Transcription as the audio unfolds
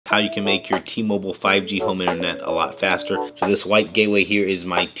how you can make your T-Mobile 5G home internet a lot faster. So this white gateway here is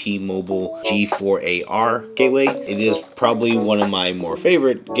my T-Mobile G4AR gateway. It is probably one of my more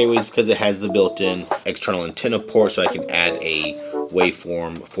favorite gateways because it has the built-in external antenna port, so I can add a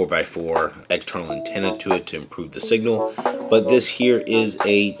waveform 4x4 external antenna to it to improve the signal. But this here is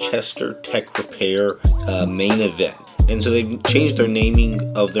a Chester Tech Repair main event. And so they've changed their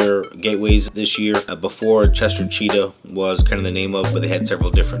naming of their gateways this year. Before, Chester Cheetah was kind of the name of, but they had several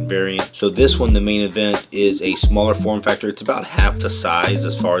different variants. So this one, the main event, is a smaller form factor. It's about half the size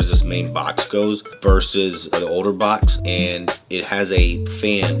as far as this main box goes versus the older box. And it has a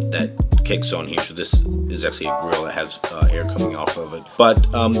fan that kicks on here. So this is actually a grill that has air coming off of it.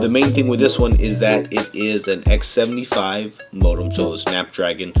 But the main thing with this one is that it is an X75 modem, so a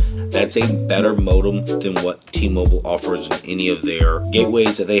Snapdragon. That's a better modem than what T-Mobile offers in any of their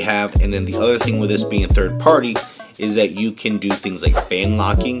gateways that they have. And then the other thing with this being third party is that you can do things like fan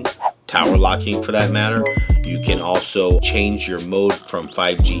locking, tower locking for that matter. You can also change your mode from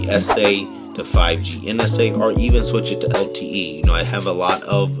 5G SA to 5G NSA, or even switch it to LTE. You know, I have a lot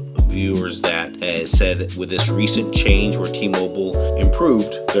of viewers that said with this recent change where T-Mobile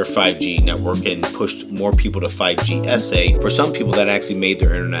improved their 5G network and pushed more people to 5G SA, for some people that actually made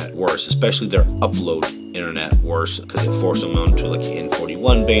their internet worse, especially their upload internet worse, because it forced them onto like an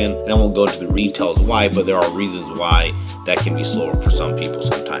N41 band. And I won't go into the details why, but there are reasons why that can be slower for some people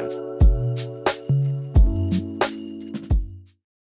sometimes.